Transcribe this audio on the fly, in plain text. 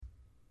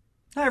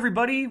Hi,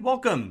 everybody.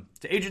 Welcome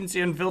to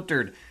Agency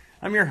Unfiltered.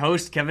 I'm your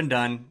host, Kevin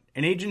Dunn,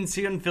 and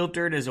Agency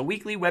Unfiltered is a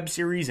weekly web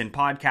series and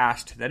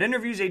podcast that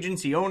interviews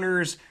agency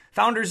owners,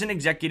 founders, and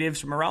executives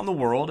from around the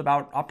world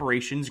about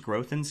operations,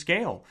 growth, and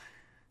scale.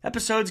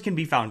 Episodes can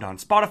be found on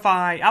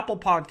Spotify, Apple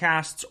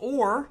Podcasts,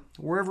 or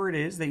wherever it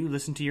is that you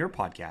listen to your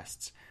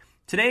podcasts.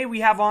 Today, we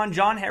have on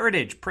John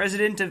Heritage,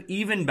 president of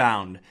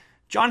Evenbound.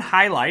 John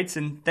highlights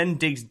and then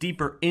digs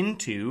deeper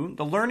into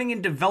the learning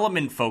and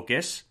development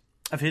focus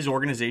of his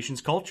organization's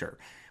culture.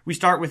 We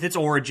start with its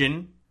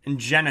origin and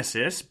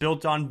genesis,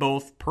 built on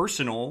both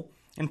personal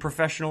and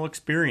professional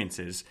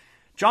experiences.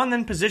 John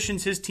then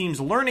positions his team's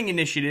learning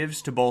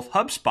initiatives to both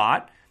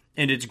HubSpot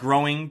and its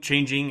growing,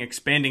 changing,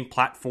 expanding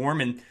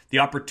platform and the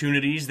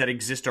opportunities that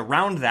exist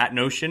around that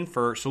notion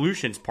for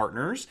solutions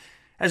partners,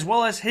 as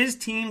well as his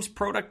team's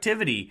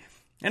productivity.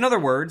 In other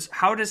words,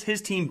 how does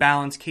his team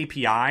balance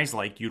KPIs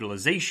like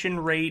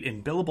utilization rate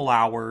and billable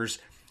hours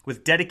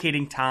with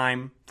dedicating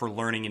time for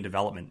learning and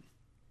development?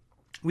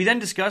 We then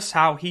discuss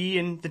how he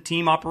and the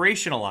team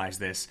operationalize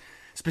this,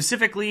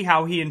 specifically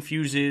how he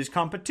infuses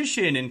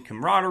competition and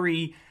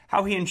camaraderie,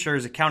 how he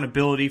ensures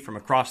accountability from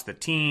across the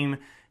team,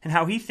 and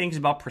how he thinks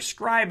about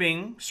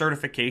prescribing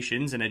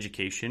certifications and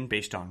education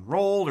based on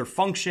role or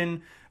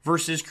function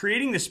versus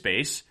creating the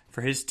space for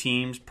his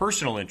team's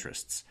personal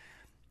interests.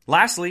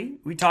 Lastly,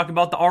 we talk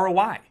about the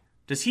ROI.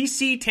 Does he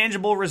see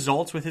tangible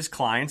results with his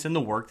clients and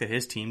the work that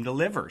his team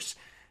delivers?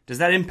 Does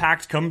that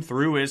impact come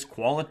through as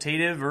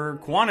qualitative or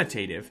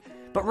quantitative?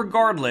 But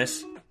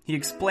regardless, he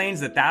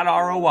explains that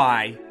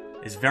ROI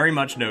is very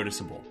much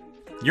noticeable.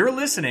 You're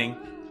listening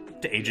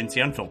to Agency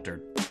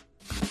Unfiltered.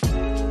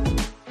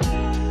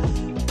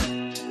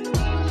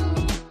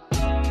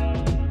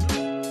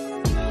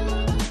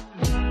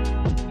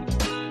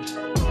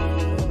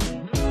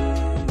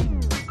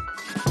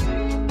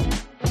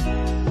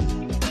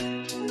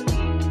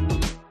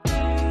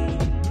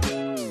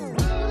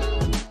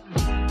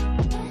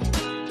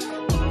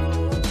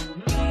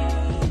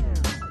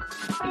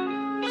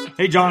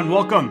 Hey, John,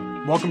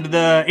 welcome. Welcome to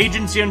the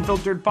Agency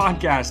Unfiltered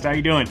podcast. How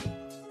you doing?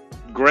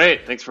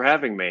 Great. Thanks for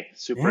having me.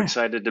 Super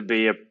excited to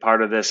be a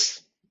part of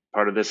this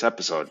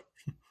episode.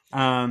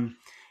 I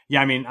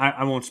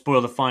won't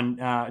spoil the fun.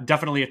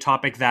 Definitely a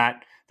topic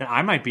that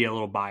I might be a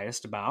little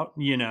biased about,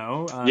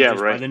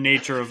 by the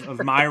nature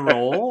of my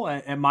role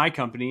at my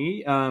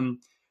company.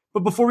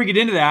 But before we get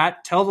into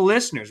that, tell the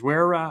listeners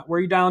where are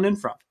you dialing in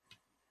from?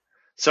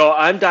 So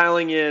I'm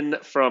dialing in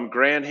from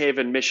Grand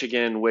Haven,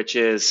 Michigan, which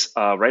is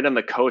right on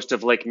the coast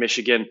of Lake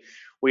Michigan.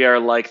 We are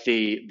like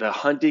the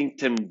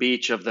Huntington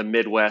Beach of the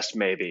Midwest,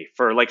 maybe,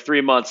 for like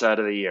 3 months out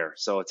of the year.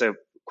 So it's a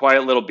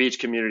quiet little beach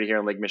community here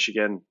in Lake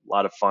Michigan. A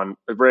lot of fun,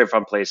 a very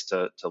fun place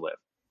to live.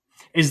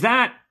 Is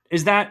that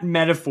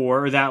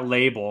metaphor or that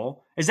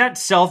label, is that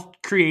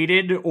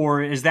self-created,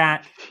 or is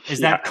that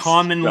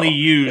commonly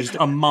used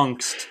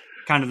amongst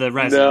kind of the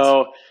residents?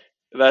 No.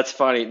 That's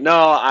funny. No,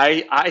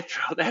 I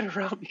throw that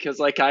around because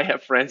like I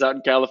have friends out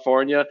in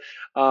California,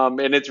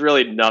 and it's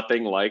really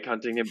nothing like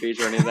Huntington Beach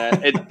or any of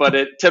that. But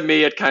to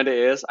me, it kind of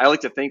is. I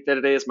like to think that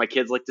it is. My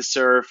kids like to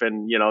surf,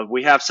 and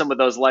we have some of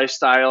those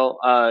lifestyle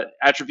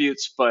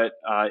attributes, but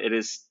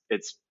it's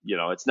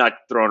not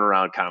thrown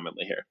around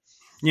commonly here.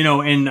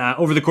 And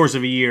over the course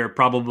of a year,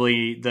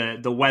 probably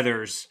the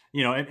weather's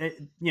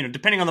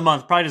depending on the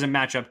month, probably doesn't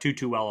match up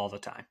too well all the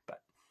time, but.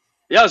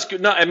 Yeah, it's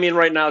good. No, I mean,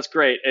 right now it's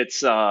great.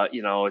 It's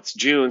it's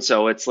June,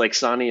 so it's like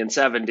sunny and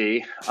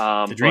 70.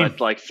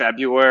 But like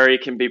February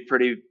can be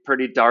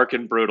pretty dark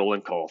and brutal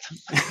and cold.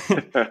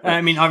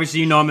 I mean,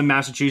 obviously, I'm in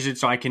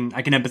Massachusetts, so I can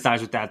empathize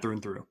with that through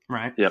and through,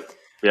 right?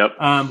 Yep.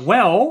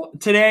 Well,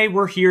 today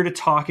we're here to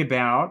talk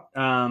about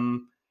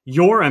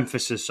your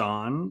emphasis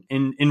on,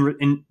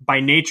 in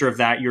by nature of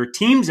that, your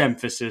team's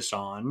emphasis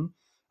on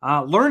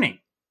learning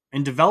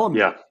and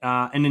development,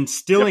 and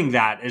instilling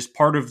that as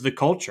part of the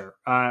culture,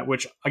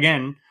 which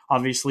again,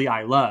 obviously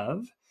I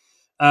love.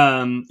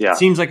 It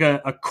seems like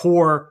a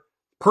core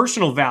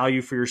personal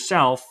value for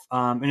yourself.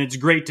 And it's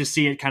great to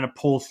see it kind of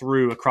pull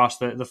through across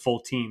the full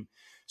team.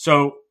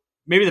 So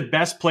maybe the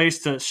best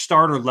place to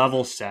start or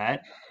level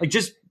set, like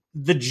just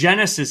the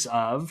genesis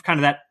of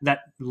kind of that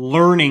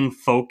learning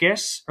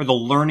focus or the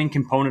learning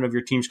component of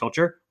your team's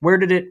culture. Where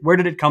did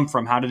it come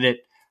from? How did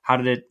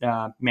it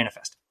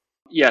manifest?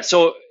 Yeah.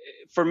 So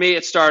for me,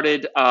 it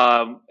started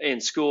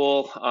in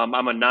school.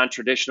 I'm a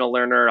non-traditional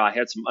learner. I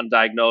had some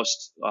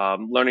undiagnosed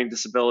learning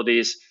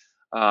disabilities,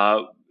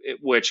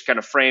 which kind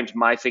of framed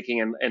my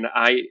thinking. And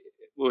it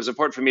was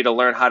important for me to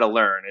learn how to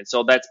learn. And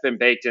so that's been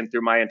baked in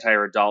through my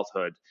entire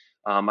adulthood.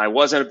 I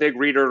wasn't a big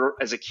reader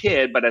as a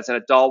kid, but as an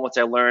adult, once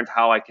I learned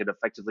how I could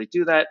effectively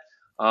do that,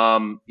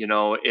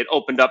 it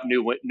opened up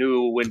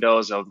new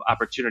windows of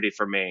opportunity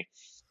for me.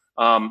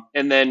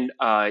 And then,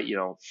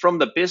 from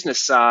the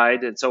business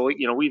side, and so,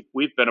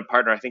 we've been a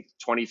partner, I think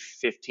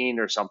 2015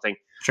 or something.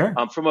 Sure.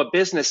 From a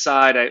business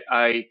side,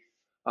 I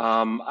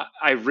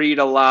read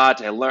a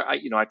lot. I learn,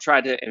 I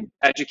try to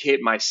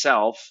educate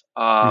myself.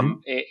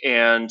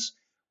 And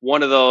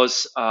one of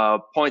those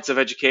points of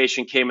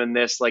education came in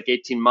this like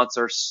 18 months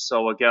or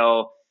so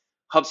ago.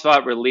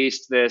 HubSpot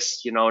released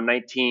this,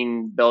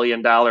 $19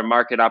 billion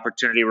market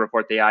opportunity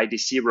report, the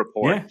IDC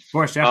report. Yeah, of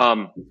course,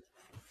 yeah.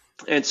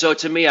 And so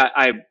to me,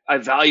 I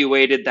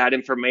evaluated that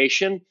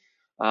information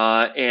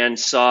and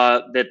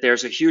saw that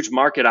there's a huge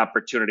market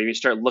opportunity. You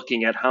start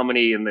looking at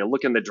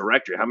look in the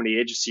directory, how many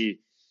agencies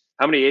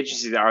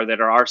are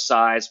that are our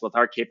size with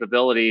our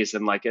capabilities,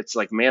 and it's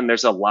like, man,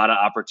 there's a lot of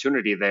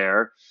opportunity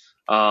there.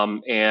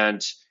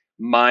 And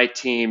my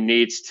team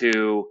needs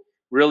to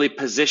really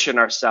position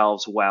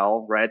ourselves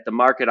well, right? The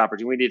market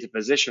opportunity, we need to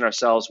position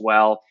ourselves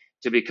well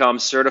to become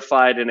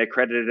certified and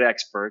accredited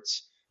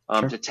experts.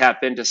 Sure. To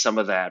tap into some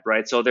of that,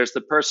 right? So there's the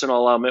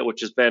personal element,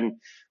 which has been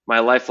my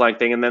lifelong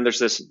thing, and then there's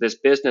this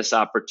business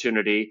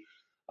opportunity.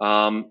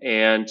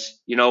 And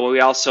we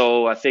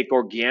also, I think,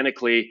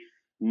 organically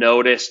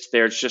noticed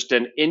there's just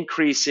an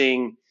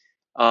increasing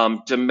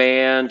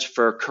demand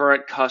for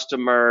current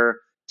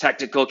customer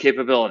technical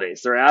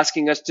capabilities. They're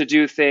asking us to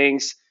do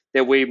things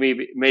that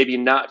we maybe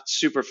not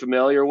super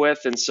familiar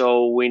with, and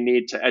so we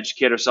need to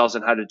educate ourselves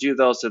on how to do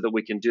those so that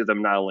we can do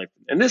them not only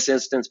in this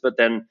instance, but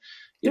then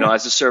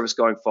as a service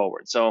going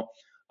forward. So,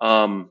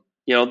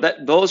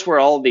 those were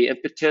all the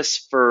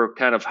impetus for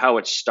kind of how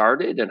it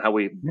started and how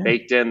we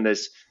baked in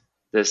this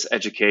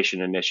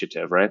education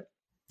initiative, right?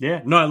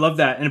 Yeah, no, I love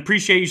that, and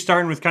appreciate you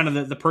starting with kind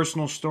of the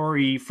personal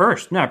story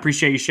first. No, I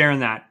appreciate you sharing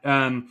that.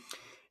 And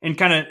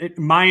kind of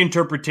my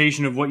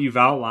interpretation of what you've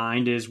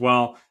outlined is,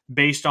 well,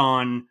 based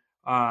on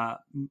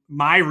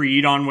my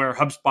read on where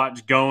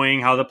HubSpot's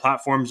going, how the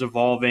platform's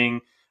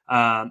evolving,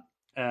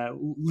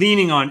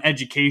 leaning on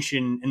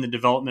education in the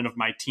development of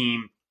my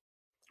team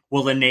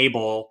will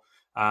enable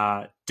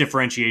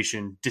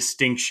differentiation,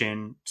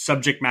 distinction,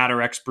 subject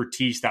matter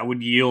expertise that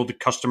would yield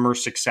customer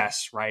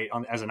success, right?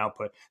 As an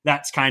output.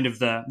 That's kind of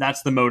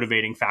that's the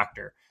motivating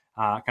factor,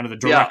 kind of the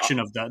direction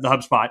of the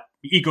HubSpot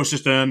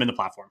ecosystem and the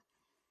platform.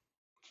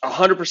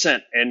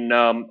 100%. And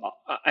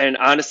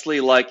honestly,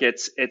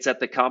 it's at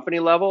the company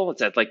level.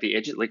 It's at the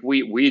agent.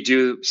 We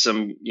do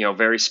some,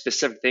 very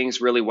specific things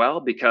really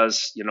well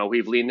because,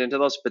 we've leaned into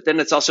those, but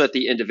then it's also at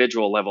the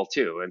individual level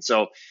too. And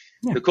so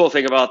the cool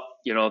thing about,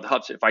 the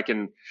HubSpot, if I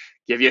can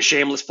give you a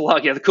shameless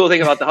plug, the cool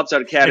thing about the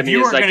HubSpot Academy if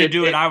you were going to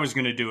do it, I was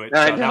going to do it.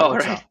 I know,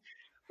 right?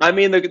 I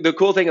mean, the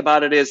cool thing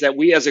about it is that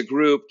we as a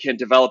group can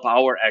develop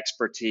our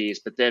expertise,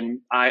 but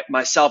then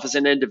myself as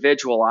an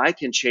individual, I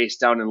can chase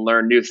down and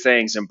learn new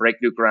things and break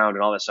new ground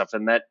and all that stuff.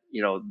 And that,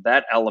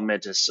 that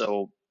element is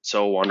so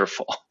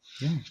wonderful.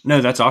 Yeah. No,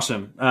 that's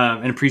awesome.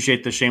 And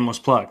appreciate the shameless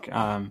plug.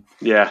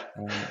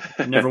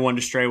 Never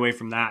wanted to stray away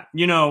from that.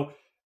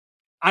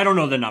 I don't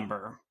know the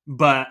number,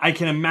 but I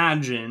can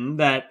imagine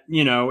that,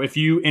 if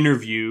you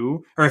interview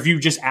or if you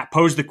just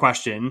pose the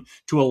question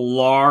to a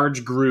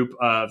large group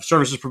of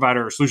services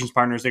provider or solutions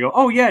partners, they go,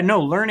 oh yeah, no,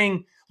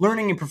 learning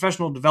and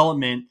professional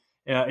development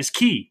is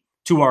key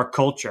to our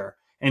culture.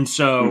 And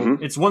so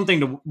it's one thing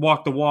to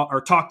walk the walk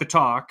or talk the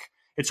talk.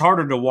 It's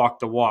harder to walk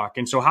the walk.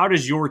 And so how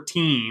does your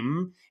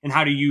team and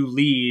how do you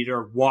lead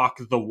or walk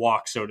the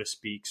walk, so to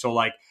speak? So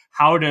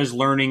how does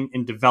learning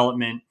and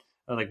development,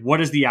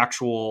 what is the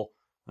actual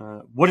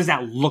what does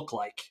that look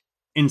like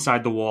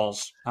inside the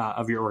walls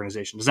of your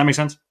organization? Does that make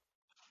sense?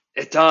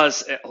 It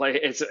does.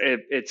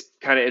 It's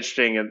kind of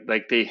interesting, and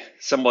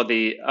some of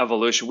the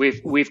evolution.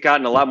 We've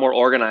gotten a lot more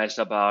organized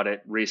about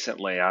it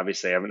recently.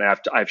 Obviously,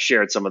 I've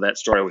shared some of that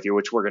story with you,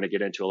 which we're going to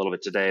get into a little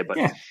bit today. But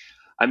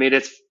I mean,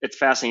 it's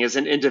fascinating. As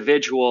an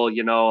individual,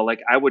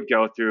 I would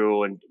go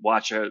through and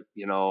watch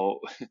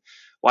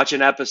watch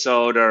an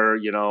episode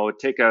or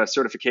take a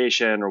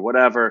certification or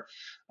whatever.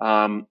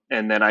 And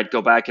then I'd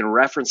go back and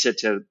reference it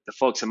to the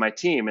folks in my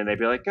team, and they'd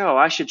be like, "Oh,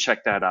 I should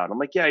check that out." I'm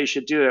like, "Yeah, you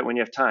should do it when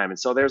you have time." And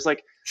so there's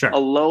a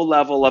low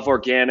level of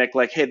organic,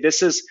 hey,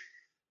 this is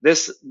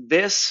this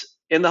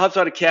in the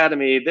HubSpot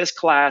Academy, this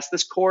class,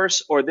 this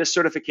course, or this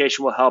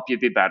certification will help you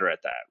be better at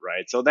that,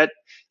 right? So that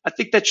I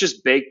think that's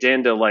just baked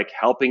into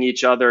helping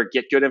each other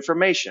get good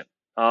information.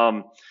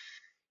 Like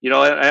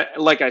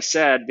I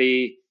said,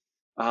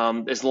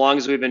 as long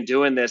as we've been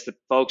doing this, the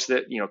folks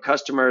that,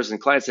 customers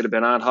and clients that have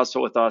been on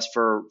HubSpot with us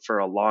for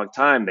a long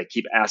time, they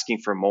keep asking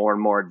for more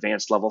and more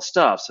advanced level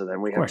stuff. So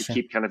then we have to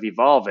keep kind of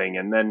evolving.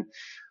 And then,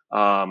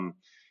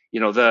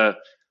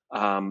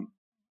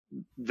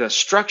 the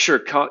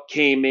structure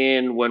came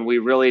in when we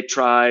really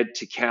tried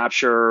to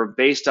capture,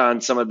 based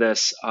on some of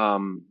this,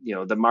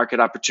 the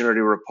market opportunity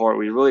report,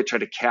 we really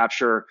tried to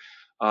capture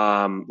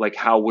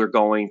how we're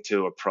going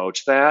to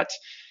approach that.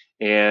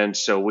 And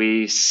so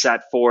we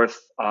set forth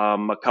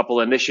a couple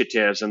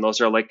initiatives, and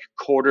those are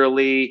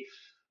quarterly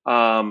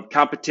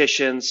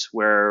competitions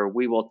where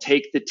we will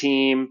take the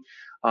team,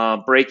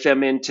 break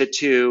them into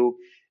two,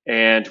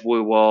 and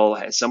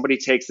somebody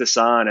takes this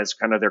on as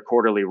kind of their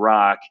quarterly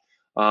rock.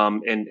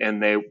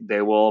 And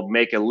they will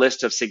make a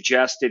list of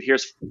suggested,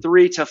 here's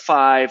 3 to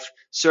 5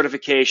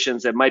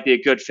 certifications that might be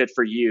a good fit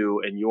for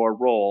you and your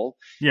role.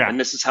 Yeah. And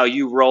this is how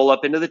you roll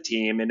up into the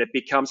team, and it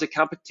becomes a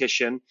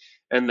competition.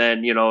 And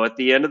then, at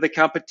the end of the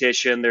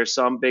competition, there's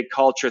some big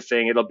culture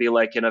thing. It'll be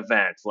like an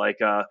event,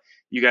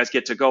 you guys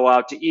get to go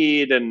out to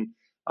eat and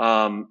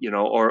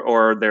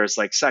or there's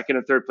like second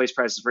and third place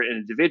prizes for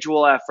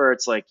individual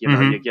efforts. Like,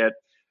 Mm-hmm. you get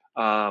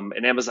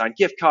an Amazon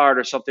gift card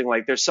or something.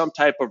 Like there's some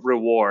type of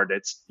reward.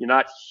 It's you're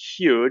not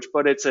huge,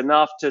 but it's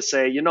enough to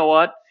say, you know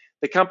what,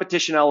 the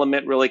competition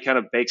element really kind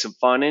of bakes some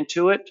fun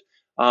into it,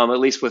 at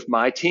least with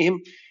my team,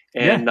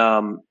 Yeah.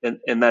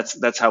 and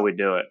that's how we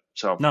do it.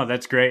 So No,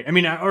 that's great. I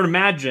mean, I would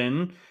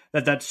imagine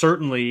that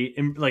certainly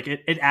like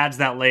it adds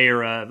that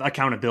layer of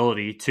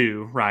accountability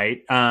too,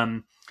 right?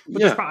 But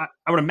yeah.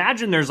 I would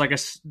imagine there's like a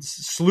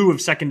slew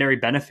of secondary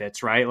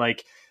benefits, right?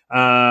 Like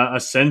a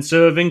sense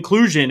of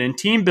inclusion and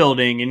team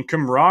building and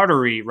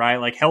camaraderie, right?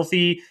 Like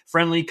healthy,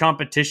 friendly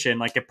competition.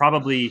 Like it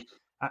probably,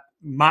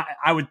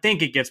 I would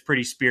think it gets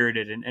pretty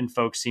spirited, and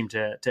folks seem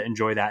to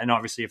enjoy that. And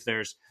obviously, if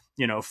there's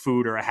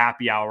food or a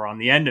happy hour on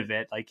the end of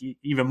it, like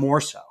even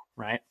more so,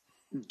 right?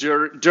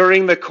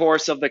 During the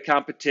course of the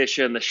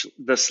competition,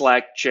 the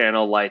Slack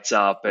channel lights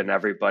up, and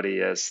everybody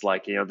is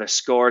like, the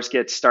scores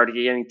start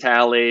getting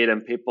tallied,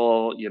 and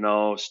people,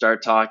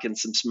 start talking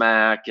some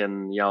smack,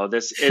 and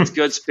it's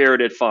good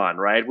spirited fun,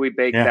 right? We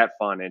bake Yeah. that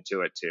fun into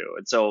it too.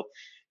 And so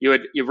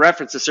you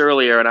referenced this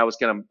earlier, and I was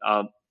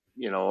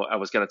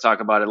gonna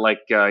talk about it, like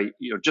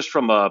just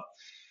from a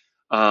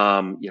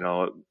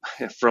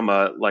from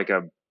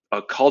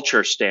a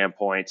culture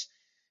standpoint.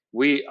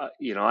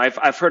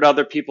 I've heard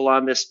other people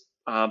on this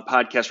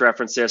podcast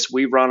reference this.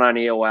 We run on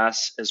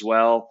EOS as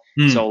well,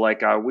 Hmm. so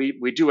like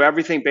we do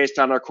everything based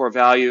on our core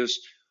values.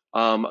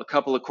 A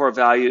couple of core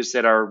values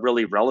that are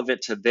really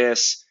relevant to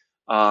this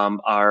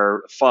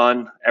are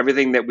fun.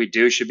 Everything that we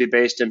do should be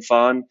based in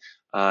fun,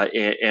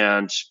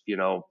 and we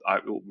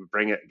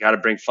got to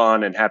bring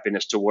fun and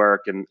happiness to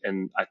work,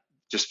 and I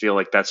just feel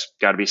like that's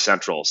got to be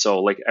central.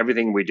 So like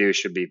everything we do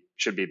should be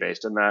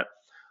based in that.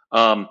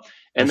 Um,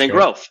 and That's then great.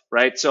 growth,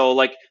 right? So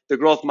like the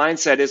growth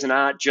mindset is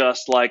not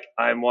just like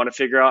I want to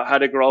figure out how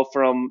to grow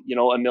from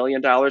 $1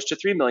 million to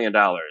 $3 million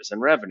in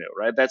revenue,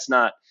 right? That's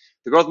not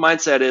the growth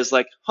mindset. Is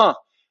like,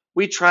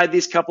 we tried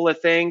these couple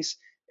of things,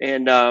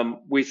 and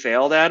we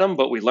failed at them,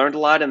 but we learned a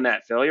lot in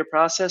that failure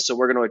process. So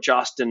we're going to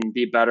adjust and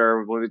be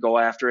better when we go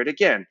after it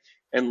again.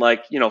 And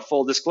like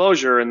full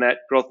disclosure in that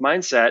growth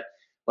mindset,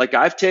 like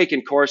I've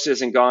taken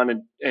courses and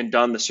gone and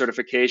done the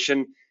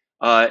certification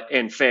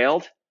and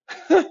failed.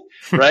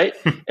 Right?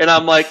 And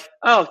I'm like,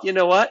 oh, you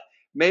know what?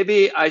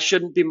 Maybe I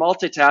shouldn't be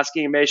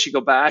multitasking. Maybe I should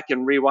go back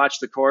and rewatch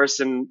the course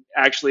and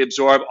actually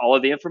absorb all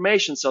of the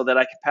information so that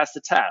I can pass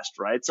the test,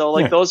 right? So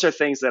like Yeah. those are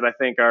things that I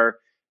think are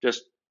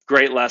just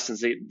great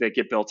lessons that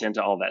get built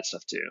into all that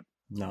stuff too.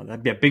 No,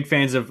 that'd be big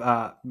fans of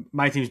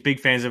my team's big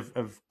fans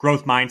of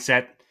growth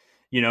mindset,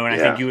 and I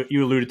think Yeah,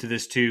 you alluded to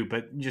this too,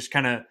 but just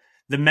kind of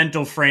the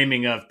mental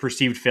framing of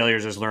perceived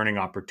failures as learning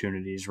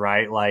opportunities,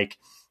 right? Like,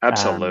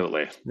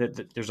 absolutely.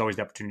 there's always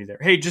the opportunity there.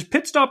 Hey, just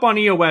pit stop on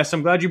EOS.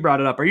 I'm glad you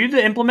brought it up. Are you the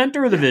implementer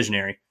or the Yeah.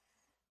 visionary?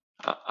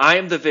 I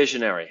am the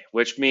visionary,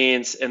 which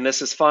means, and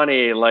this is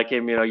funny, like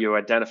you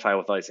identify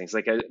with all these things.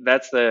 Like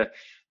that's the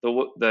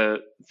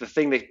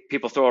thing that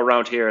people throw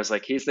around here is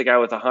like he's the guy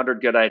with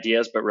 100 good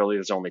ideas, but really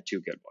there's only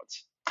two good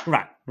ones,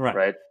 Right, right.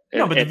 right?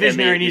 No, but the And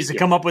visionary needs to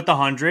come up with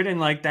 100, and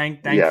like,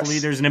 thankfully,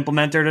 yes, there's an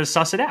implementer to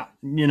suss it out.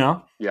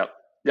 yep,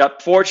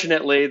 yep.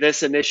 Fortunately,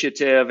 this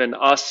initiative and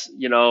us,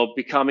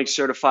 becoming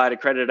certified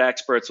accredited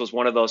experts was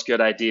one of those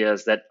good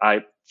ideas that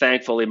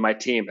thankfully my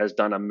team has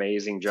done an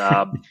amazing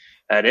job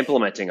at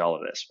implementing all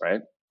of this,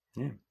 right?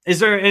 Yeah. Is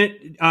there?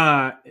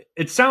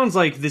 It sounds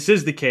like this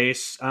is the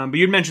case, but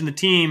you'd mentioned the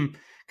team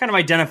kind of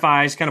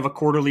identifies kind of a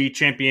quarterly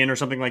champion or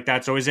something like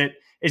that. So is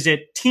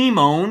it team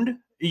owned?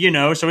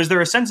 So is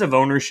there a sense of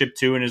ownership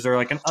too, and is there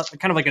like kind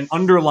of like an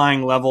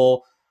underlying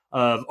level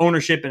of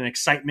ownership and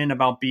excitement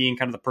about being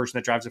kind of the person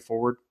that drives it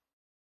forward?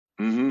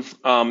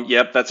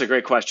 Yep, that's a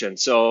great question.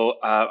 So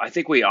I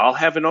think we all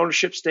have an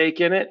ownership stake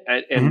in it,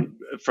 and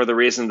Mm-hmm. for the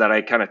reason that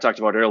I kind of talked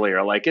about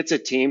earlier, like it's a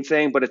team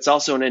thing, but it's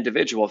also an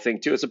individual thing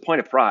too. It's a point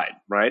of pride,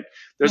 right?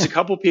 There's Yeah. a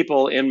couple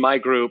people in my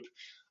group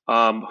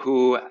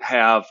who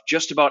have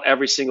just about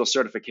every single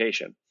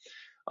certification.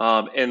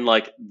 And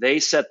like they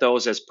set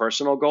those as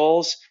personal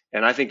goals.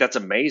 And I think that's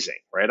amazing,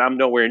 right? I'm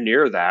nowhere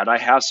near that. I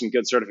have some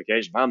good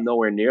certification, but I'm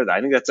nowhere near that. I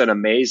think that's an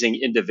amazing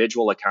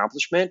individual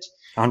accomplishment.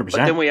 But 100%.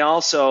 then we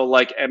also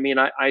like,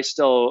 I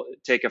still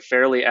take a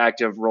fairly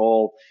active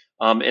role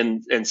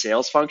in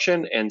sales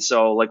function. And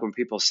so like when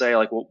people say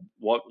like, well,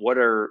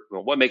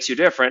 what makes you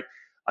different?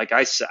 Like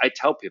I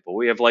tell people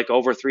we have like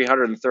over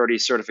 330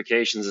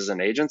 certifications as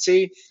an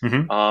agency,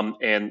 Mm-hmm.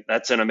 and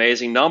that's an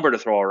amazing number to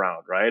throw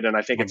around, right? And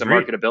I think it's a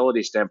Agreed.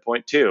 marketability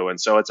standpoint too, and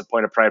so it's a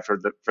point of pride for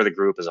the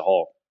group as a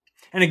whole.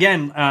 And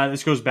again,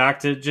 this goes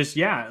back to just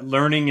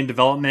learning and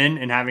development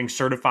and having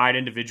certified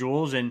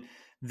individuals and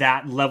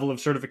that level of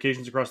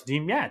certifications across the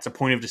team. Yeah, it's a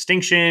point of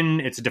distinction.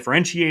 It's a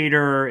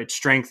differentiator. It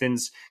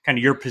strengthens kind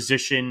of your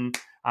position.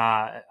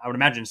 I would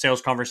imagine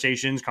sales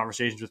conversations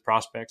with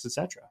prospects,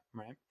 etc.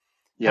 Right.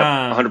 Yep,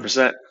 Um,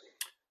 100%.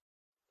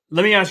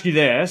 Let me ask you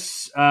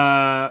this: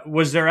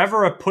 was there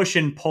ever a push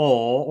and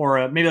pull,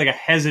 or maybe like a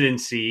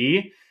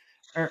hesitancy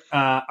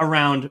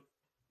around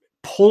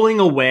pulling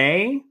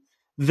away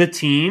the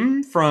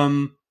team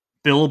from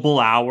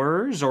billable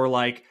hours or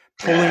like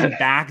pulling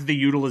back the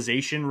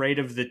utilization rate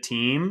of the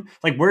team?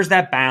 Like, where's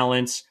that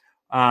balance?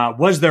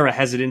 Was there a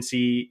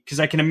hesitancy? Because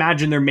I can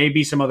imagine there may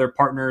be some other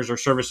partners or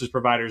services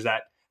providers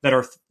that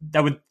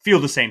would feel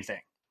the same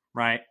thing,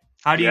 right?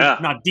 How do you Yeah,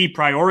 not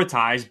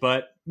deprioritize,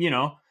 but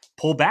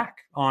pull back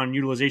on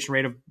utilization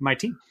rate of my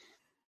team?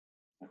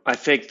 I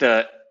think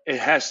that it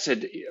has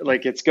to,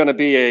 like, it's going to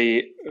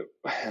be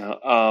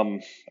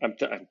I'm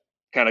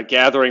kind of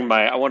gathering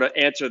I want to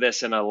answer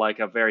this in a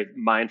very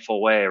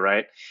mindful way,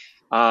 right?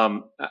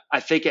 I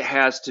think it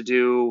has to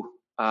do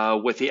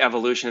with the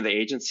evolution of the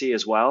agency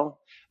as well.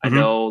 I Mm-hmm.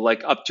 know,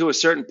 like, up to a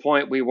certain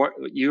point,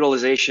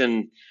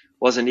 utilization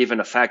wasn't even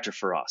a factor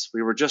for us.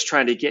 We were just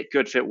trying to get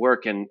good fit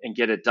work and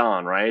get it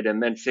done, right?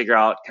 And then figure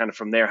out kind of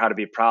from there how to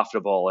be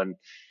profitable. And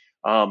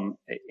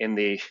in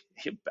the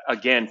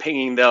again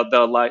pinging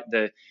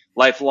the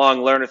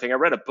lifelong learner thing, I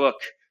read a book,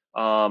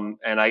 and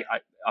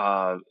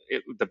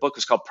the book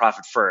was called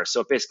Profit First.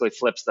 So it basically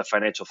flips the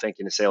financial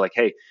thinking to say, like,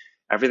 hey,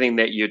 everything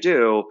that you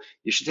do,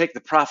 you should take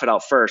the profit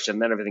out first,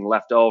 and then everything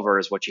left over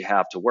is what you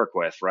have to work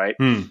with, right?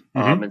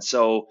 Mm-hmm. And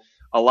so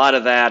a lot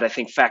of that, I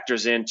think,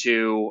 factors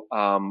into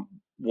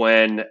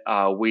when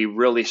we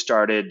really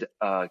started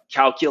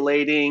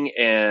calculating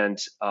and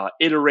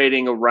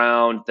iterating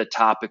around the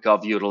topic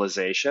of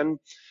utilization.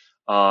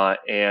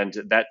 And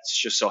that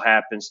just so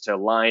happens to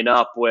line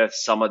up with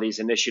some of these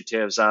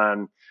initiatives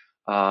on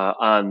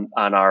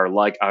our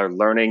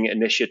learning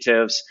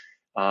initiatives,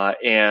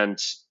 and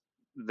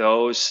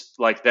those,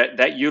 like,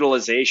 that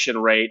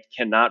utilization rate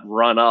cannot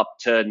run up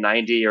to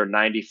 90 or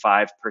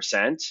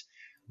 95%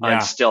 and Yeah.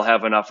 still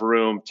have enough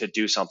room to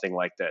do something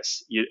like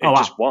this. Oh It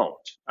just wow.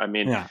 won't. I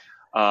mean, Yeah.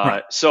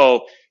 Right.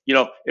 so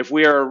if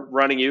we are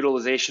running a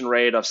utilization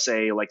rate of,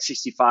 say, like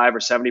 65 or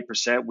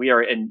 70%, we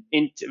are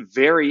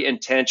very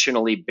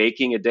intentionally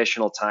baking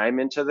additional time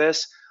into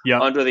this,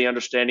 Yep. under the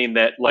understanding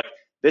that, like,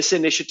 this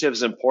initiative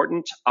is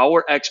important.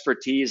 Our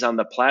expertise on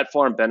the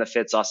platform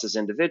benefits us as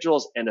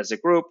individuals and as a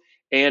group,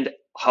 and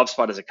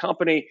HubSpot as a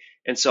company.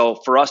 And so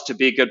for us to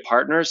be good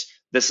partners,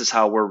 this is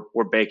how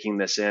we're baking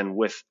this in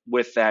with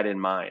that in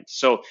mind.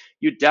 So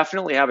you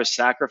definitely have a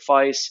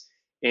sacrifice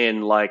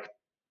in, like,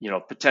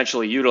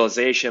 potentially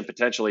utilization,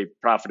 potentially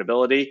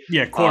profitability.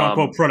 Yeah. Quote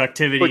unquote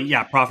productivity. But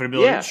Yeah.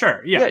 Profitability. yeah,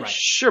 Sure. Yeah. yeah, Right.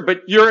 sure.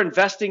 But you're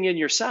investing in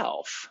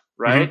yourself,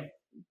 right?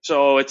 Mm-hmm.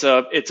 So it's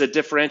a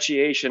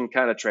differentiation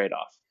kind of trade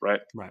off,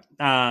 right? Right.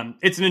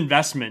 It's an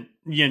investment.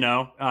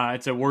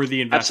 It's a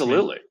worthy investment.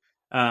 Absolutely.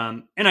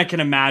 And I can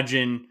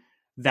imagine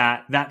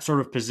that sort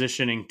of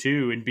positioning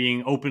too, and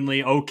being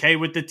openly okay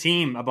with the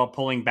team about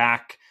pulling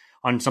back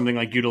on something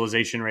like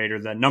utilization rate or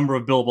the number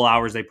of billable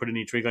hours they put in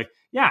each week. Like,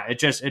 yeah,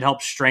 it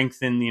helps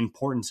strengthen the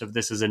importance of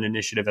this as an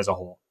initiative as a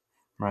whole.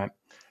 Right.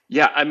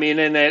 Yeah, I mean,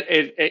 and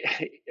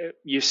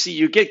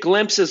you get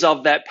glimpses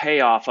of that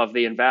payoff of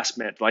the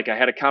investment. Like, I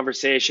had a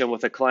conversation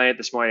with a client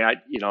this morning,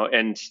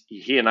 and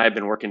he and I have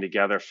been working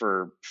together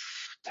for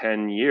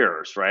 10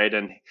 years, right?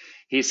 And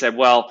he said,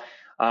 well,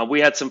 we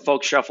had some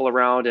folks shuffle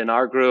around in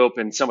our group,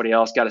 and somebody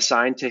else got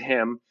assigned to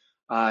him.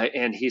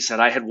 And he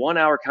said, I had 1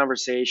 hour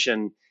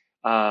conversation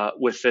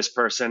with this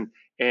person,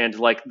 and,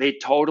 like, they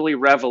totally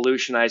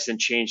revolutionized and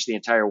changed the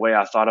entire way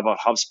I thought about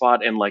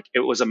HubSpot, and, like, it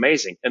was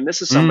amazing. And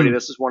this is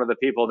one of the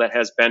people that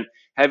has been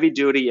heavy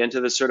duty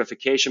into the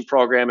certification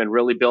program and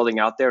really building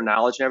out their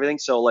knowledge and everything.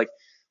 So, like,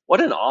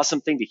 what an awesome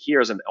thing to hear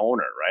as an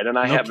owner, right? And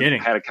I No haven't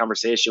kidding. had a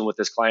conversation with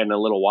this client in a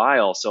little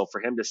while, so for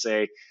him to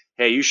say,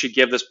 hey, you should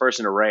give this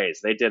person a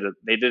raise, they did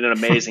an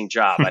amazing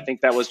job. I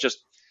think that was just,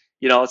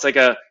 it's like,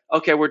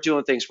 okay, we're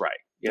doing things right,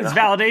 It's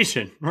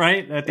validation,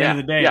 right? At the end yeah, of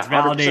the day, yeah, it's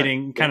 100%.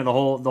 validating Yeah. kind of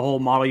the whole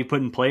model you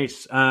put in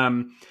place.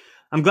 I'm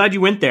glad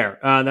you went there.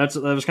 That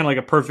was kind of like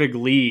a perfect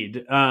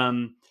lead.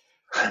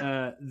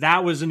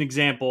 That was an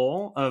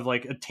example of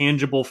like a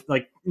tangible,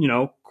 like,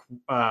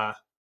 uh,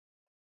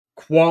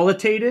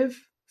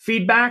 qualitative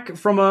feedback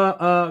from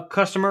a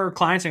customer or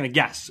client saying like,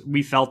 yes,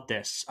 we felt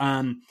this.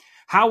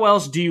 How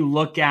else do you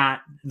look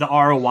at the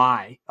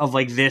ROI of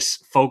like this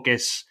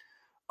focus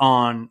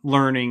on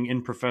learning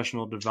and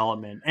professional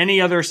development? Any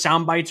other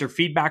sound bites or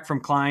feedback from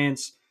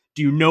clients?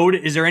 Do you note,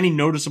 is there any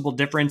noticeable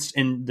difference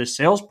in the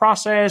sales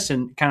process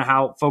and kind of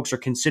how folks are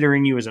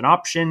considering you as an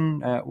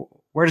option?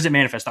 Where does it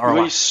manifest the We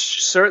ROI?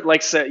 certainly,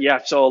 like, say, yeah.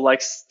 So,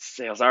 like,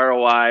 sales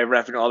ROI,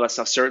 revenue, all that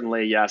stuff.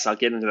 Certainly, yes. I'll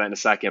get into that in a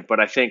second. But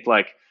I think,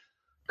 like,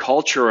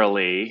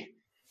 culturally,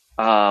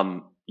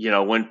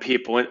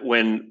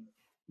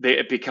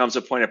 it becomes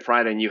a point of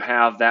pride, and you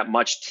have that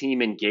much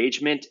team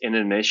engagement in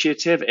an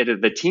initiative,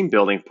 the team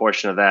building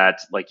portion of that,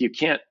 like, you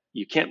can't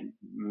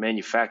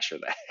manufacture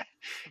that.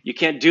 You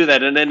can't do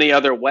that in any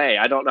other way.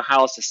 I don't know how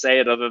else to say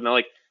it other than,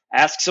 like,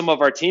 ask some of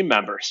our team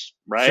members,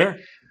 right? Sure.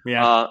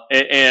 Yeah.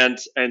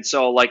 And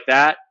so, like,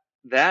 that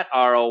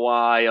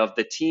ROI of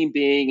the team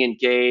being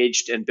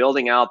engaged and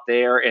building out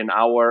there in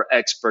our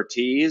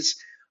expertise,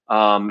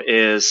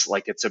 is,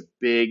 like, it's a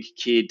big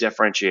key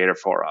differentiator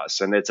for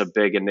us, and it's a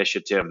big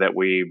initiative that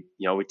we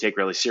take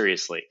really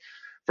seriously.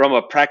 From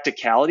a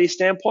practicality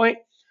standpoint,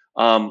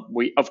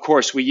 We, of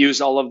course, we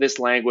use all of this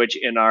language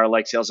in our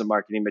like sales and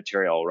marketing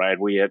material, right?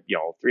 We have,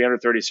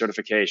 330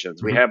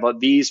 certifications. We Mm-hmm. have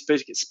these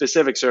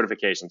specific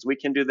certifications. We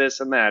can do this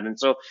and that. And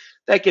so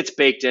that gets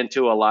baked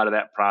into a lot of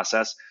that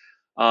process.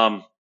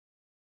 And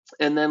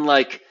then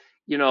like,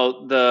 when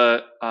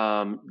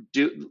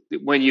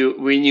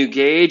you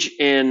gauge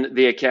in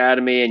the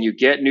academy and you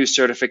get new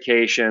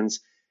certifications,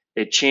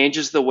 it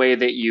changes the way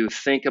that you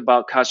think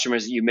about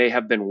customers that you may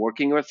have been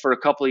working with for a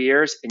couple of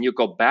years, and you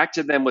go back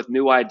to them with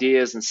new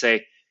ideas and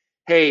say,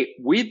 hey,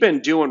 we've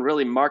been doing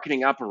really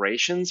marketing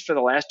operations for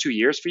the last 2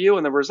 years for you,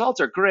 and the results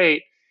are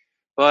great.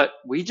 But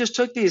we just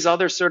took these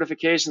other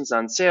certifications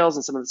on sales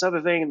and some of this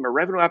other thing and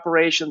revenue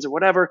operations or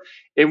whatever.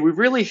 And we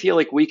really feel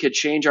like we could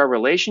change our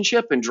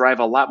relationship and drive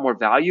a lot more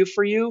value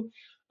for you.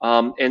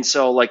 And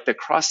so like the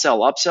cross-sell,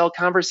 upsell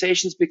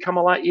conversations become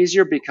a lot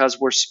easier because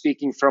we're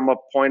speaking from a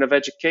point of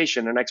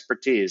education and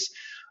expertise.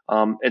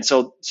 And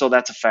so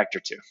that's a factor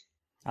too.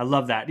 I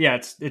love that.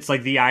 Yeah, it's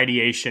like the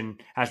ideation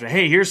aspect.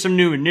 Hey, here's some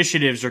new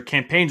initiatives or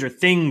campaigns or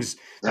things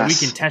that we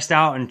can test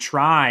out and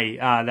try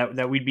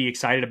that we'd be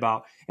excited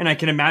about. And I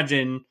can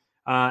imagine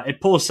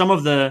it pulls some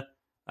of the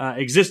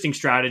existing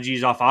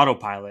strategies off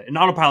autopilot. And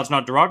autopilot's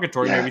not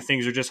derogatory. Yeah. Maybe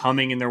things are just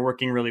humming and they're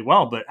working really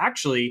well. But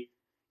actually,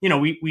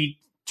 we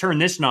turn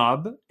this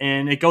knob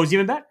and it goes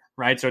even better,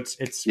 right? So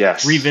it's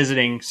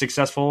revisiting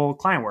successful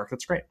client work.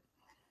 That's great.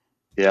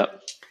 Yeah.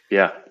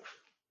 Yeah.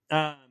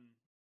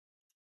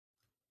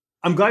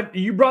 I'm glad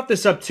you brought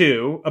this up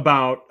too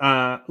about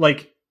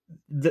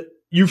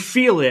you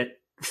feel it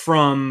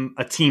from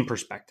a team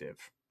perspective,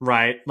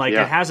 right? Like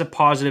it has a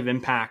positive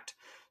impact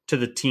to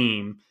the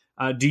team.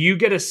 Do you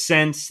get a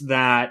sense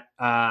that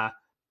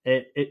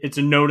it's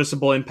a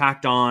noticeable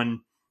impact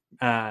on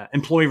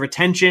employee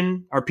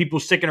retention? Are people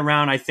sticking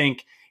around? I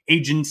think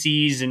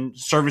agencies and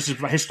services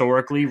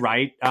historically,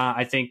 right?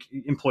 I think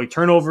employee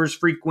turnover is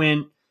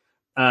frequent.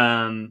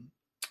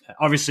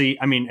 Obviously,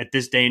 I mean, at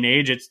this day and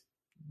age, it's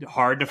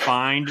hard to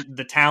find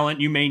the talent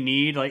you may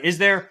need. Like,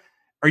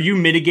 are you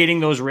mitigating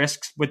those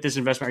risks with this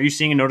investment? Are you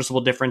seeing a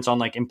noticeable difference on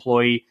like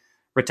employee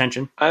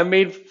retention? I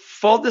mean,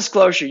 full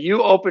disclosure,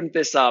 you opened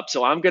this up,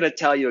 so I'm going to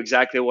tell you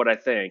exactly what I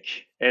think.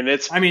 And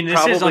this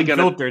is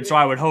unfiltered, so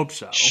I would hope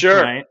so.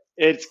 Sure. Right?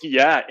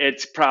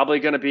 It's probably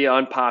going to be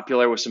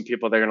unpopular with some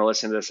people. They're going to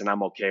listen to this, and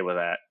I'm okay with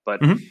that. But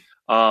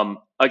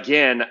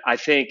again, I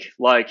think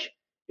like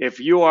if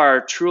you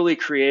are truly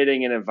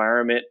creating an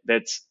environment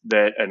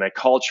and a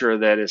culture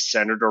that is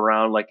centered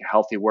around like a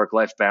healthy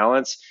work-life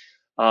balance,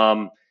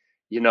 that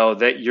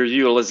your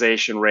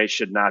utilization rate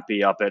should not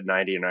be up at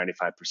 90 or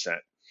 95%.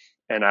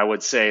 And I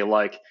would say,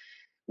 like,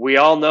 we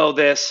all know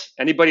this.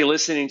 Anybody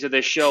listening to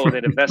this show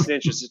that invested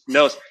interest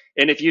knows.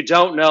 And if you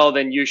don't know,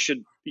 then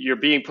you're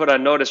being put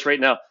on notice right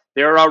now.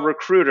 There are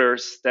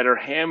recruiters that are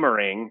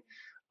hammering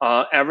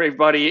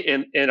everybody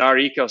in our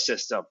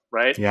ecosystem,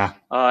 right? Yeah.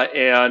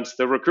 And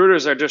the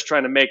recruiters are just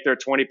trying to make their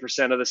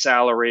 20% of the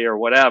salary or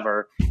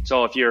whatever.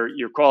 So if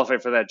you're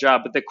qualified for that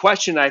job. But the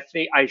question I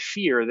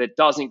fear that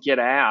doesn't get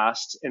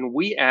asked, and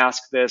we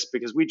ask this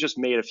because we just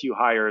made a few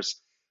hires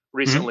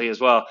recently as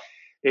well,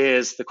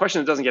 is the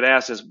question that doesn't get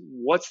asked is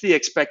what's the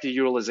expected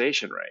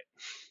utilization rate,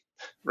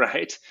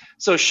 right?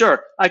 So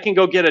sure, I can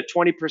go get a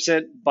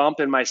 20% bump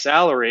in my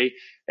salary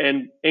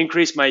and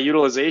increase my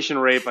utilization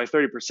rate by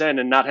 30%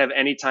 and not have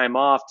any time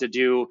off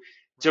to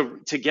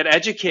get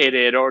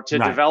educated or to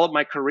develop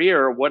my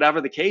career or whatever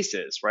the case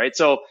is, right?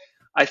 So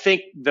I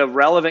think the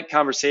relevant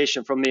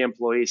conversation from the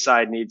employee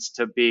side needs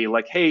to be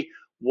like, hey,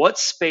 what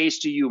space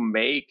do you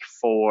make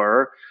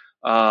for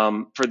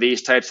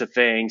these types of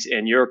things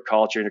in your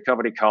culture, in your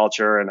company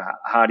culture, and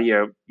how do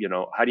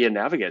you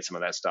navigate some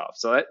of that stuff?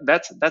 So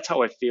that's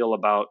how I feel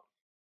about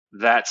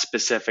that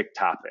specific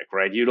topic,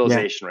 right?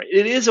 Utilization rate.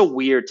 It is a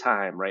weird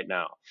time right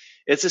now.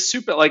 It's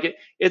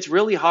it's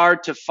really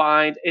hard to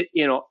find it.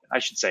 I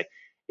should say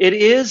it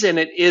is and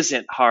it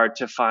isn't hard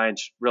to find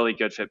really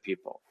good fit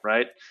people,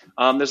 right?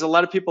 There's a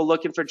lot of people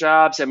looking for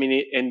jobs. I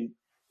mean, and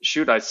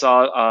shoot, I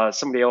saw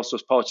somebody else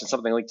was posting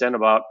something on LinkedIn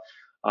about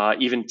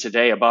even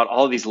today about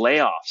all of these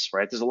layoffs,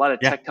 right? There's a lot of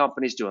tech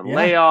companies doing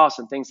layoffs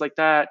and things like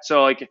that.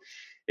 So like,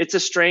 it's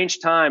a strange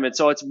time. And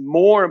so it's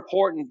more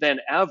important than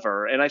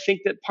ever. And I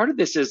think that part of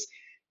this is,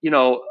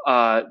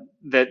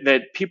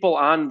 that people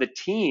on the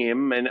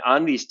team and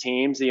on these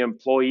teams, the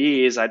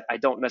employees, I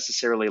don't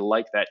necessarily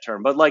like that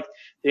term, but like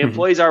the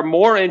employees are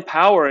more in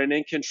power and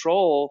in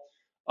control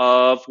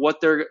of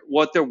what their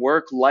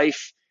work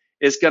life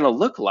is going to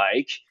look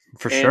like.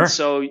 For sure. And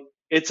so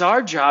it's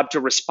our job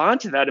to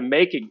respond to that and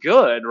make it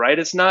good, right?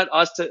 It's not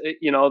us to,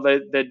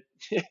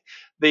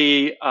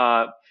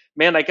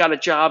 man, I got a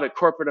job at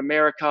corporate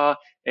America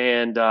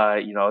and,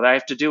 I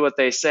have to do what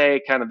they say.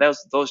 Kind of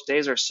those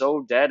days are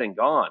so dead and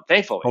gone,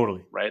 thankfully.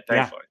 Totally. Right.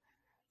 Thankfully.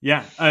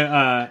 Yeah.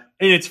 And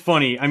it's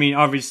funny. I mean,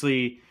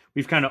 obviously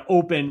we've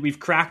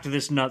cracked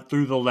this nut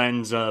through the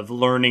lens of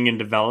learning and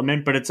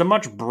development, but it's a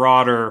much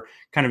broader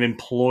kind of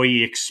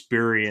employee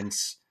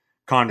experience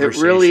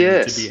conversation it really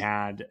is to be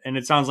had. And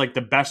it sounds like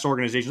the best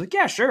organizations, like,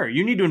 yeah, sure,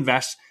 you need to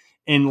invest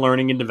in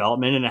learning and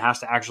development, and it has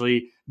to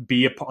actually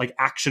be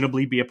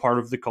actionably be a part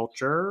of the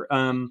culture.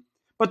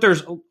 But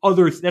there's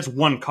that's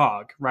one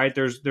cog, right?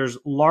 There's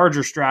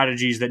larger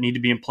strategies that need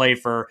to be in play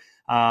for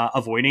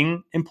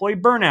avoiding employee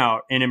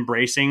burnout and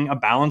embracing a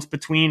balance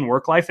between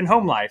work life and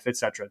home life, et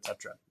cetera, et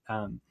cetera.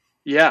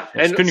 Yeah.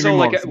 And couldn't agree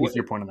more with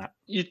your point on that.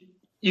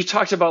 You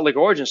talked about like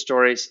origin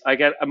stories.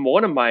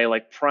 One of my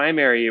like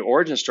primary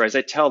origin stories,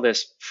 I tell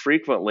this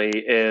frequently,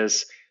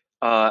 is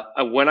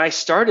when I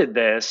started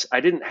this, I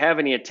didn't have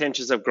any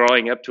intentions of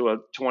growing up to a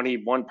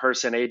 21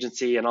 person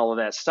agency and all of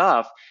that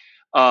stuff.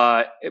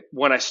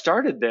 When I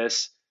started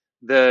this,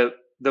 the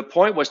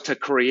point was to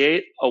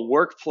create a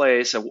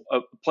workplace, a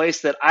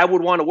place that I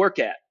would want to work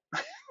at.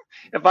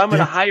 If I'm going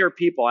to hire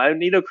people, I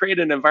need to create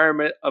an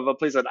environment of a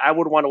place that I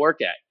would want to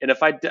work at. And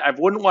if I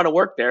wouldn't want to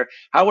work there,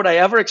 how would I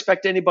ever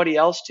expect anybody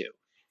else to?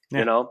 Yeah.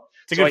 You know?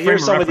 So I hear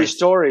some of these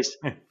stories.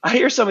 I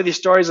hear some of these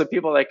stories of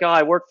people like, oh,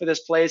 I work for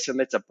this place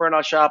and it's a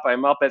burnout shop.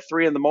 I'm up at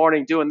 3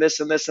 a.m. doing this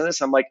and this and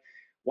this. I'm like,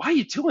 why are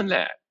you doing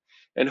that?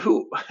 And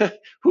who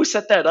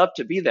set that up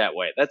to be that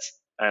way?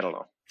 I don't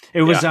know.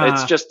 It was.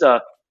 It's just.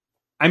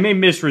 I may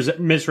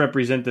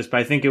misrepresent this, but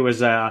I think it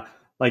was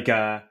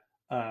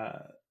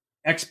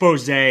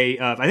expose of,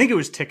 I think it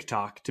was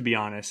TikTok, to be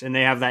honest, and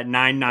they have that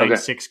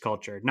 996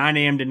 culture, 9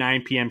 a.m. to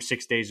 9 p.m.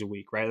 6 days a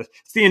week, right?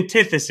 It's the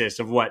antithesis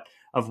of what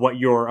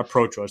your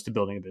approach was to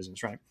building a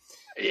business, right?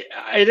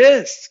 It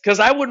is, because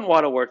I wouldn't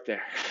want to work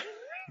there.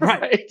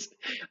 Right.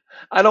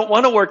 I don't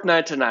want to work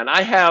 9 to 9.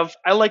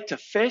 I like to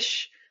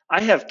fish.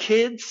 I have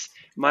kids.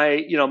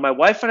 My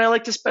wife and I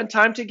like to spend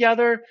time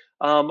together.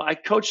 I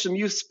coach some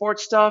youth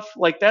sports stuff.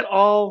 Like that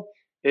all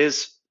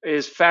is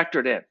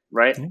factored in,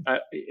 right?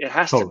 It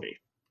has to be.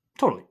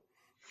 Totally.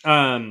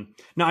 Now,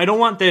 I don't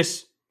want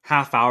this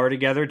half hour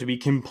together to be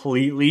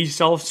completely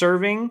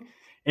self-serving.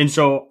 And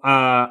so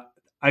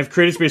I've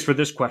created space for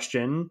this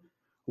question.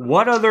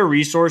 What other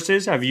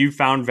resources have you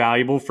found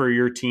valuable for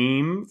your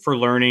team for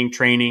learning,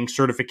 training,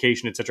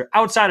 certification, et cetera,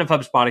 outside of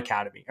HubSpot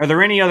Academy? Are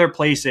there any other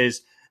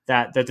places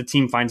that the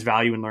team finds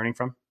value in learning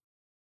from?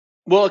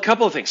 Well, a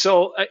couple of things.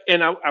 So,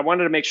 and I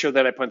wanted to make sure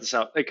that I point this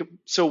out.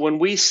 So when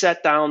we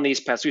set down these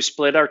paths, we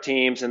split our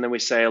teams and then we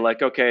say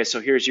like, okay,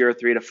 so here's your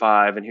 3 to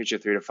 5 and here's your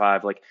 3 to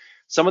 5. Like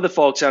some of the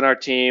folks on our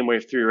team, we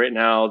have 3 right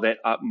now that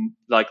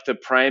like the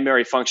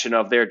primary function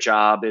of their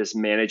job is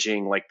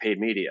managing like paid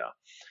media.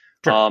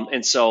 Sure.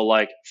 And so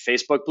like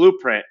Facebook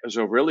Blueprint is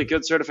a really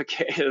good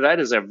certification. That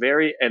is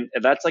and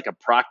that's like a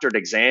proctored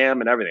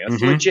exam and everything.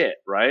 That's legit,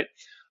 right?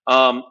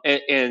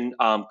 And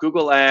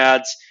Google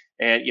Ads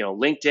and,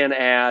 LinkedIn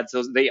ads,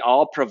 they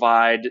all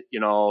provide,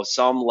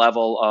 some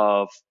level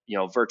of,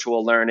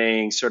 virtual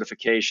learning,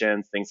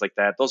 certification, things like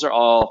that. Those are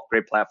all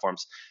great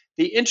platforms.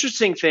 The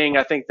interesting thing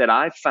I think that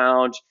I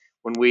found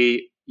when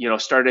we,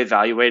 started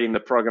evaluating the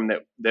program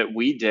that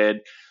we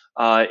did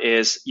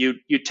is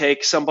you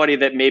take somebody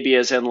that maybe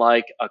is in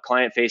like a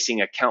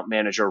client-facing account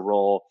manager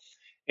role,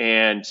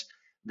 and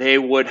they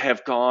would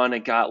have gone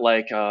and got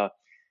like a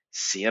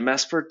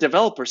CMS for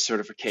developer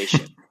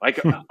certification, like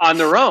on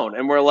their own.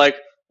 And we're like,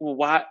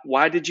 well,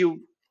 why did you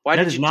do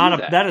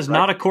that? That is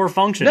not a core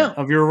function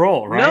of your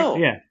role,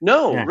 right?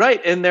 No,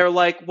 right. And they're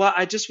like, well,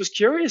 I just was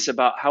curious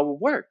about how it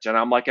worked. And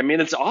I'm like, I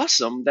mean, it's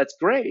awesome. That's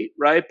great.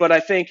 Right. But I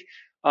think,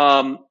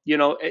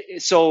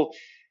 so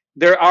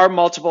there are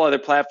multiple other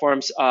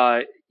platforms,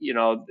 and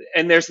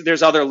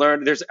there's other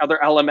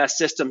LMS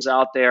systems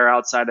out there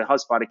outside of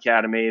HubSpot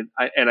Academy.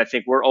 And I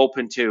think we're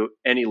open to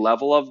any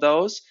level of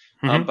those.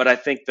 But I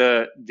think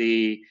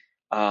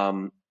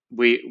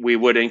we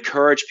would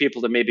encourage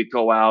people to maybe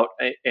go out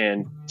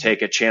and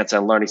take a chance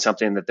on learning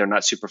something that they're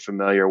not super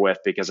familiar with,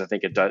 because I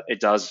think it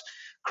does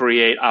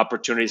create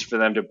opportunities for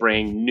them to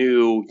bring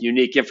new,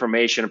 unique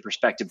information and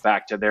perspective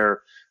back to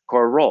their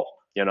core role.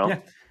 Yeah.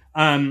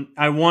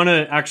 I want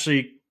to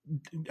actually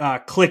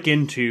click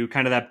into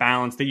kind of that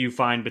balance that you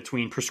find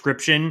between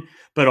prescription,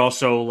 but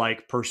also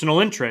like personal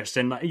interest.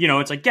 And,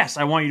 it's like, yes,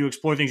 I want you to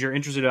explore things you're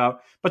interested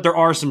about, but there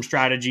are some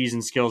strategies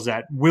and skills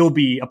that will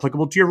be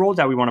applicable to your role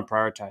that we want to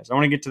prioritize. I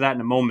want to get to that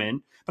in a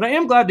moment, but I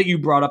am glad that you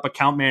brought up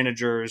account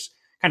managers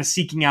kind of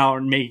seeking out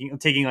and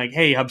taking like,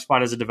 hey,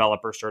 HubSpot as a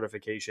developer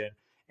certification.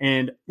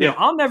 And,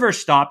 I'll never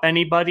stop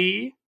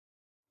anybody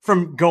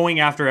from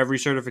going after every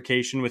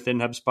certification within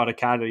HubSpot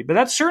Academy, but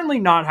that's certainly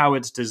not how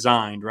it's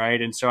designed,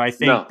 right? And so I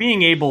think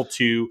being able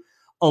to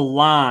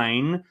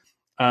align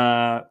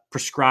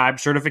prescribed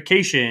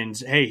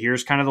certifications, hey,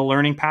 here's kind of the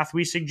learning path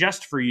we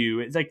suggest for you.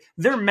 It's like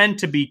they're meant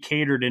to be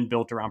catered and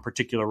built around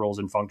particular roles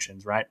and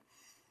functions, right?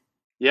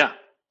 Yeah.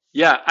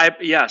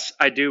 Yes,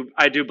 I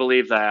do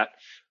believe that.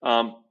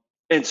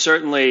 And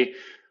certainly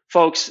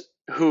folks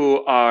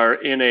who are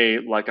in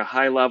a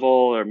high level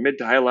or mid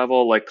to high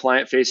level, like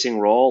client facing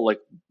role, like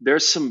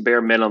there's some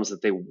bare minimums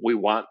that we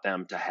want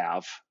them to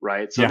have,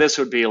 right? So this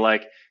would be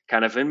like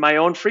kind of in my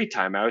own free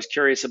time. I was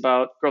curious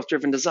about growth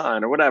driven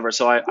design or whatever.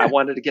 So I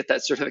wanted to get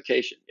that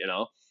certification,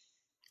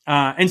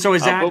 And so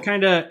is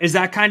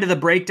that kind of the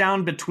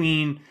breakdown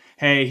between,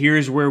 hey,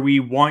 here's where we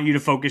want you to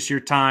focus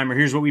your time, or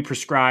here's what we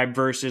prescribe,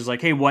 versus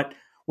like, hey, what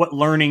what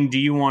learning do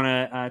you want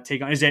to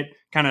take on? Is it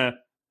kind of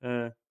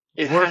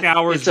work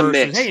hours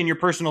versus, hey, in your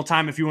personal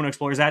time, if you want to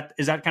explore, is that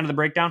kind of the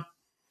breakdown?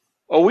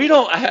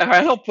 Well,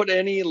 I don't put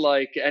any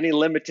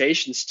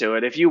limitations to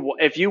it. If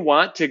you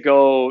want to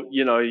go,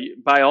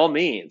 by all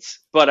means.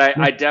 But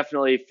I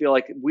definitely feel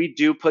like we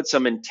do put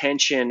some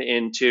intention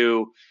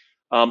into,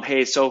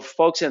 hey, so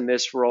folks in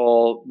this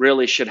role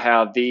really should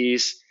have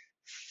these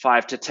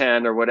 5 to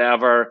 10 or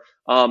whatever.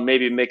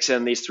 Maybe mix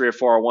in these 3 or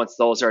 4 once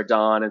those are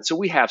done. And so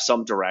we have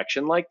some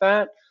direction like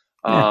that.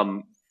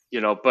 But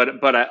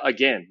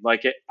again,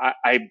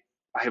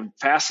 I'm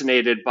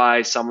fascinated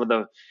by some of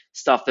the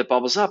stuff that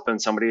bubbles up,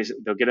 and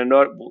they'll get a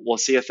note. We'll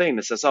see a thing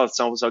that says, "Oh,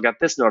 so-and-so got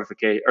this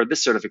notification or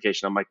this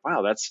certification." I'm like,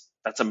 "Wow, that's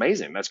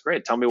amazing. That's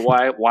great. Tell me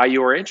why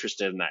you were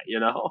interested in that."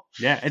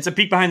 Yeah, it's a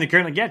peek behind the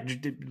curtain. Like, yeah,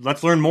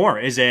 let's learn more.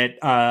 Is it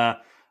a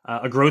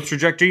growth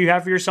trajectory you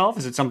have for yourself?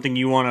 Is it something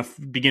you want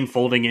to begin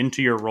folding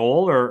into your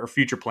role or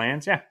future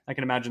plans? Yeah, I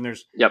can imagine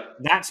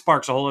that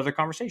sparks a whole other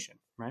conversation,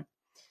 right?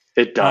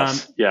 It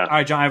does. Yeah. All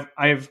right, John,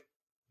 I have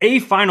a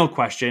final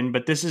question,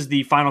 but this is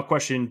the final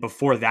question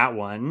before that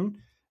one.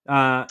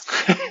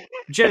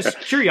 Just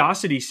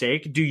curiosity's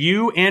sake, do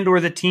you and or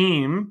the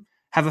team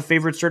have a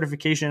favorite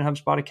certification in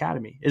HubSpot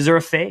Academy? Is there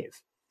a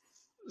fave?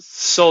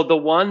 So the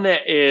one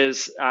that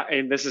is,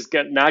 and this is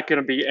not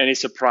going to be any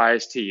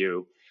surprise to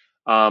you,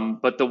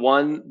 but the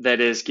one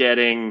that is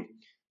getting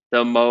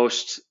the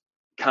most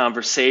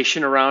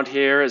conversation around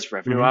here is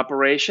revenue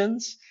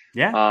operations.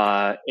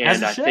 Yeah.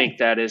 And I think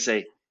that is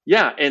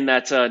and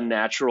that's a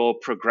natural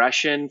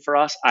progression for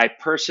us. I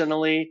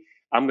personally,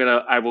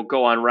 I will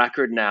go on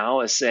record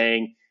now as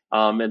saying,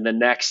 in the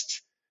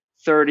next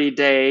 30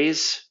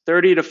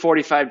 to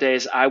 45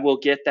 days, I will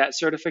get that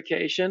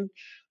certification.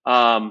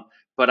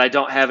 But I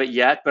don't have it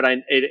yet, but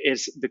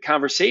the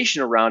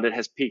conversation around it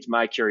has piqued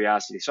my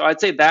curiosity. So I'd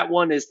say that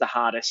one is the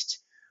hottest.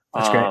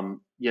 That's great.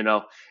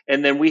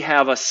 And then we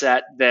have a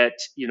set that,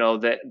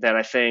 that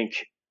I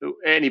think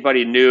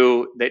anybody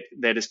new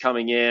that is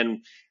coming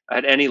in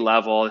at any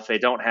level, if they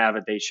don't have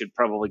it, they should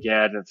probably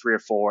get in 3 or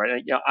 4.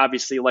 And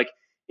obviously, like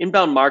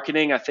inbound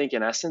marketing, I think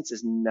in essence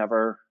is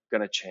never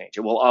going to change.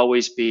 It will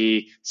always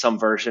be some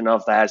version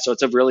of that. So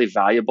it's a really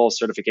valuable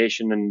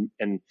certification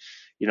and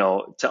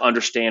to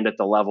understand at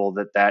the level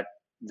that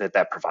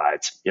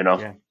provides,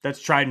 Yeah,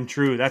 that's tried and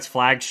true. That's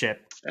flagship.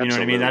 You Absolutely. know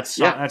what I mean?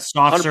 That's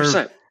soft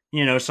 100%.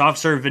 serve, soft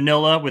serve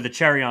vanilla with a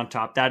cherry on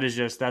top. That's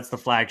the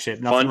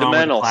flagship. Nothing Fundamentals. wrong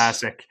with the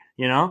classic,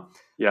 Yeah.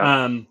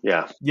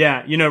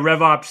 Yeah.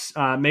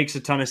 RevOps makes a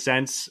ton of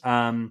sense.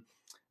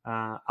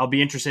 I'll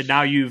be interested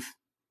now.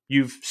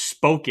 You've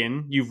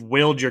spoken, you've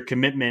willed your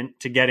commitment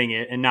to getting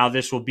it, and now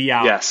this will be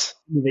out. Yes.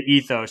 The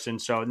ethos,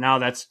 and so now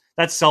that's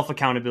self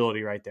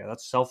accountability right there.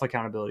 That's self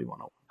accountability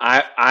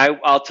 101.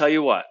 I'll tell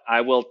you what.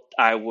 I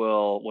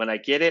will when I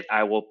get it,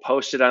 I will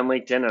post it on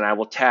LinkedIn and I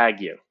will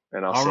tag you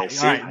and I'll say,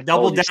 "See, all right,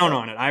 double down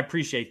on it." I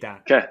appreciate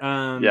that. Okay. Yes.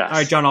 All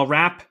right, John. I'll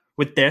wrap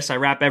with this. I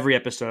wrap every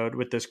episode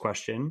with this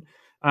question.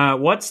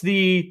 What's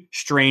the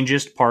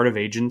strangest part of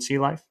agency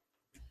life?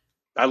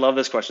 I love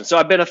this question. So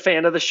I've been a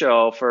fan of the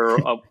show for,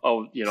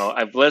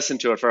 I've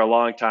listened to it for a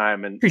long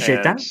time, and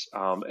appreciate that.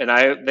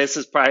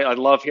 I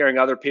love hearing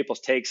other people's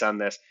takes on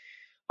this.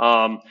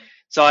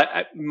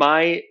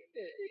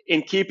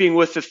 In keeping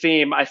with the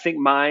theme, I think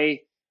my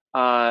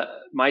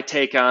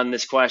take on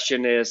this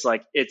question is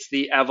it's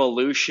the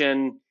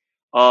evolution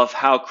of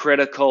how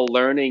critical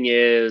learning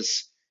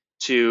is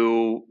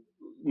to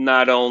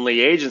not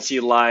only agency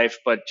life,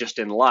 but just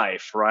in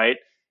life, right?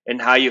 And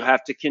how you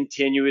have to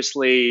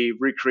continuously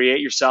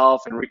recreate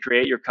yourself and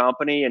recreate your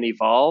company and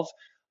evolve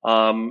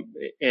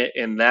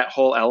in that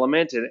whole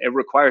element. And it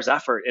requires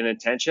effort and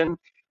intention.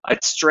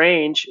 It's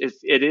strange.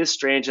 It is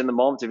strange in the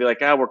moment to be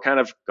like, we're kind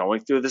of going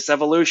through this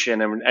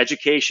evolution, and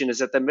education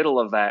is at the middle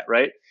of that,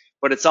 right?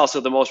 But it's also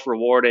the most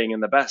rewarding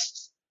and the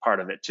best part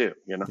of it too,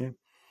 Yeah.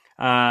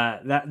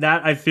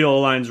 That I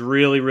feel aligns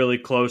really, really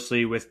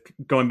closely with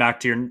going back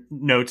to your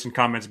notes and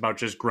comments about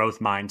just growth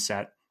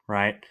mindset,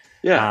 right?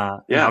 Yeah.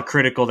 And how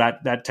critical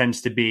that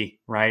tends to be,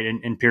 right?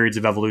 In periods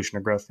of evolution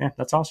or growth. Yeah,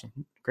 that's awesome.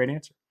 Great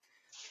answer.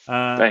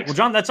 Thanks. Well,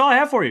 John, that's all I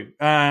have for you.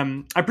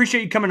 I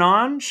appreciate you coming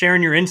on,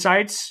 sharing your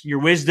insights, your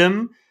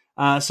wisdom,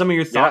 some of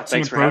your thoughts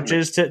and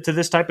approaches to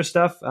this type of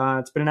stuff.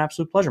 It's been an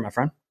absolute pleasure, my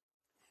friend.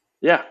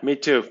 Yeah, me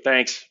too.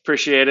 Thanks.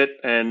 Appreciate it.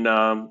 And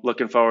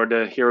looking forward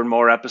to hearing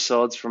more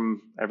episodes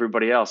from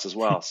everybody else as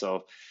well.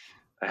 So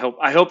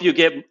I hope you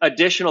get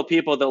additional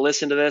people that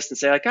listen to this and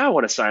say I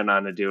want to sign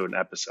on to do an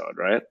episode,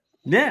 right?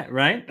 Yeah,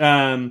 right.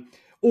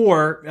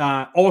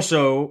 Or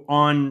also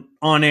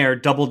on air,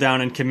 double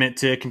down and commit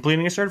to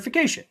completing a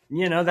certification.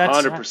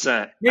 That's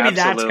 100%. Maybe Absolutely.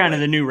 That's kind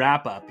of the new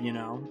wrap up.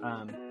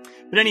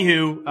 But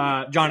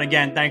anywho, John,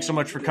 again, thanks so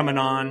much for coming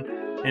on,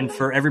 and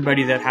for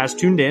everybody that has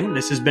tuned in.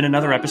 This has been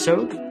another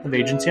episode of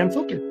Agency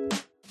Unfiltered.